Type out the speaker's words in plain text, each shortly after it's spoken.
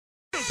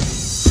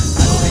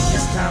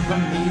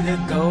time for me to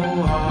go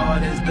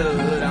hard as the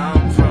hood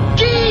I'm from.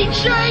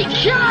 DJ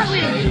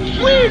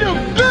Khaled, we the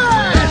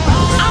best.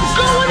 I'm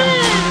going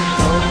in.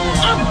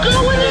 I'm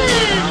going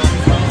in.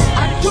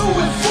 I do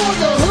it for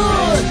the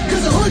hood,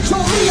 cause the hood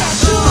told me I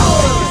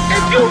should.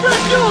 If you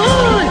rep your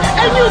hood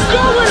and you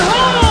going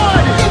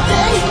hard, If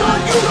there ain't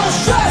none, you don't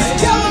stress.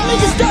 Tell the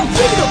niggas that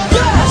we the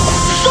best.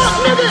 fuck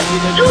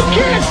nigga, you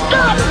can't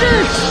stop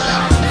this.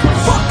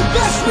 Fuck the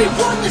best, we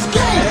won this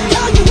game.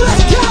 Now you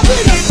rest, y'all be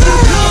the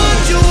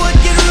best. You would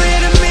get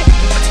rid of me.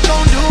 What you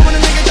gon' do when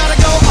a nigga gotta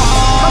go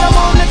hard? But I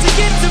won't let you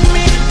get to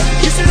me.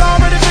 You should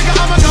already figure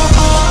I'ma go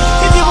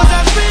hard. If you was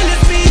as real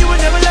as me, you would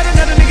never let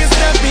another nigga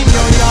step in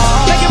your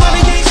yard. Making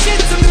money ain't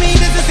shit to me.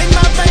 This is in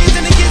my face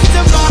and it gets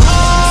to my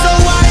heart. So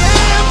I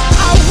am,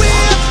 I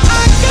will,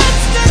 I got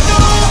to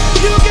know.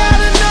 You got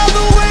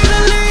another way to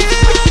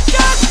live. You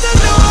got to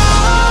know.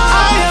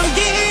 I am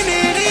getting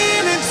it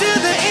in until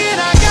the end.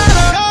 I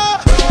gotta go.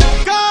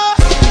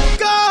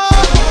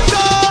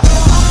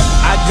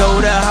 I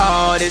go the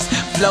hardest,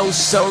 flow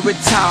so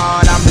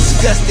retarded. I'm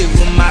disgusted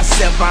with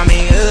myself. I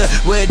mean,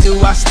 where do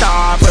I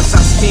start? First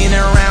I spin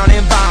around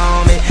and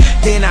vomit,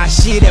 then I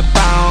shit up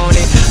on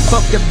it.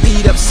 Fuck the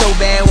beat up so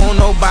bad, won't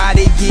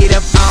nobody get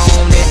up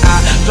on it.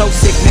 I flow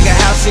sick, nigga,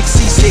 how sick,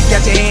 seasick.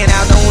 Got your hand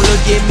out, don't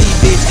look at me,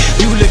 bitch.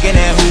 You looking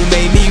at who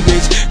made me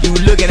rich. You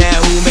looking at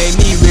who made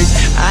me rich.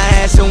 I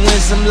had some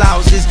wins, some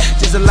losses.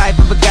 Just a life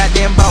of a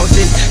goddamn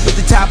bosses. With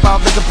the top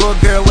off, looking for a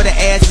girl with an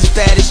ass as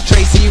fat as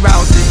Tracy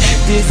Ross's.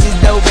 This is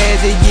dope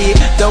as a year.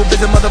 Dope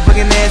as a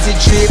motherfucking acid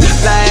trip.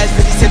 Fly as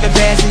 57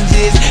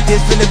 passengers. This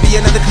finna be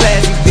another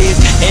classic,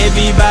 bitch.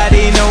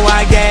 Everybody know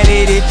I got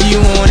it. If you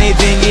want it,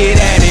 then get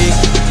at it.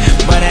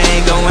 But I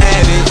ain't gon'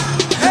 have it.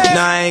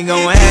 No, I ain't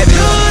gon' have it.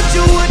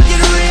 You would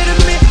get rid of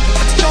me.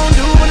 What you gon'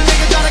 do when a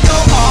nigga gotta go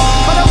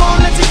hard? But I won't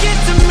let you get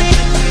to me.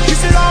 You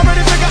should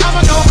already figure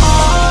I'ma go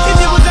hard.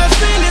 If you was as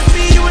real as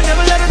me, you would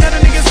never let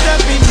another nigga step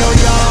in your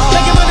yard.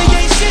 Making money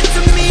ain't shit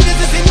to me. This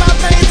is in my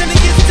face and it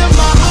gets to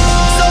my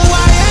heart. So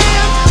I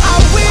am, I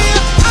will,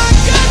 I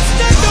got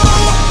to know.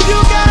 You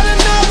got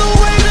another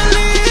way to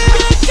live.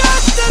 You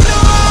got to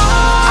know.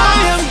 I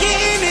am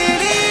getting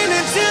it in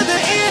until the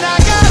end. I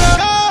gotta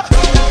go.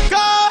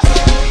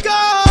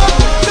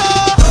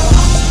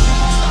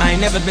 I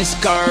ain't never been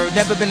scared,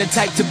 never been the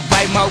type to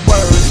bite my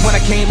words. When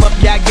I came up,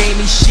 y'all gave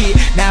me shit.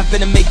 Now I'm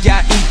finna make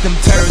y'all eat them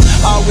turds.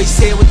 Always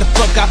said what the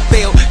fuck I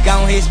felt. Go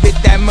ahead, spit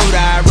that murder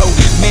I wrote.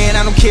 Man,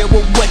 I don't care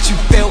what you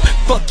felt.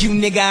 Fuck you,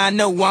 nigga, I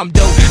know I'm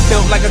dope.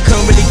 Felt like I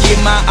couldn't really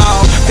give my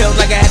all. Felt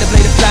like I had to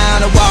play the fly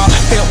on the wall.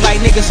 Felt like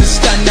niggas was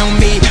stunting on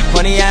me.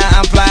 Funny how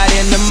I'm flying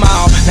in the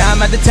mall. Now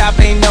I'm at the top,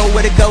 ain't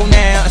nowhere to go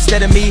now.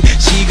 Instead of me,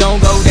 she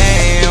gon' go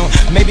down.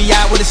 Maybe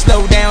I would've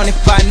slowed down if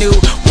I knew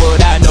what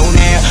I know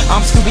now.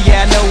 I'm stupid,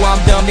 yeah, I know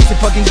I'm dumb. They can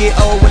fucking get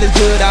old when it's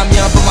good. I'm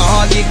young, but my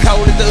heart get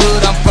cold at the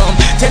hood I'm from.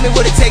 Tell me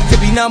what it takes to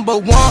be number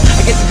one.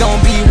 I guess it's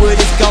gon' be what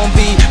it's gon'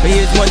 be. But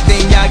here's one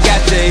thing y'all got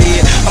to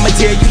hear. I'ma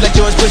tell you like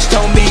George Bush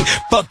told me.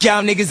 Fuck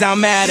y'all niggas,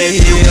 I'm outta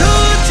here.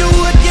 You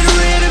would get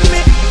rid of